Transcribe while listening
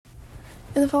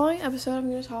In the following episode, I'm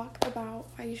going to talk about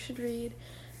why you should read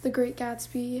the Great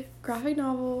Gatsby graphic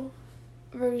novel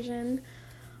version.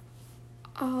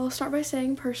 I'll start by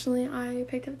saying, personally, I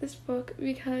picked up this book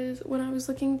because when I was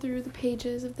looking through the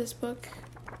pages of this book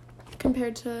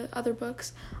compared to other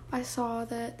books, I saw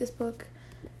that this book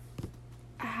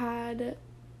had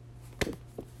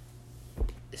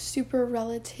super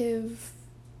relative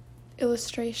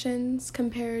illustrations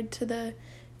compared to the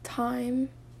time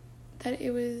that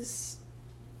it was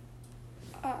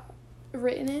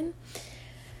written in.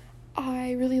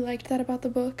 I really liked that about the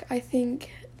book. I think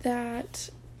that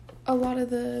a lot of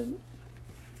the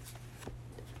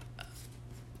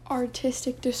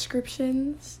artistic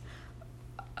descriptions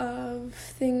of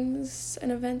things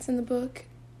and events in the book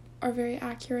are very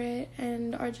accurate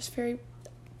and are just very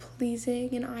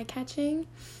pleasing and eye-catching.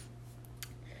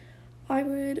 I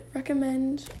would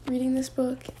recommend reading this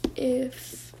book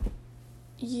if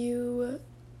you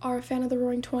are a fan of the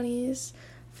Roaring Twenties,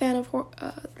 fan of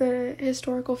the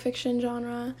historical fiction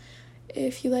genre,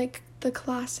 if you like the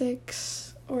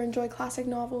classics or enjoy classic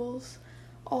novels,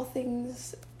 all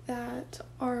things that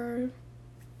are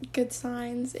good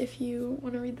signs if you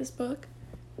want to read this book.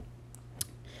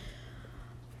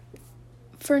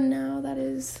 For now, that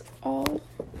is all,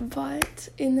 but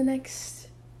in the next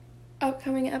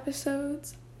upcoming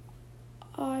episodes,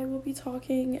 I will be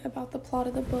talking about the plot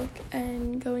of the book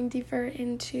and going deeper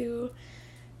into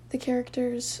the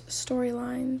characters'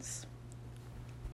 storylines.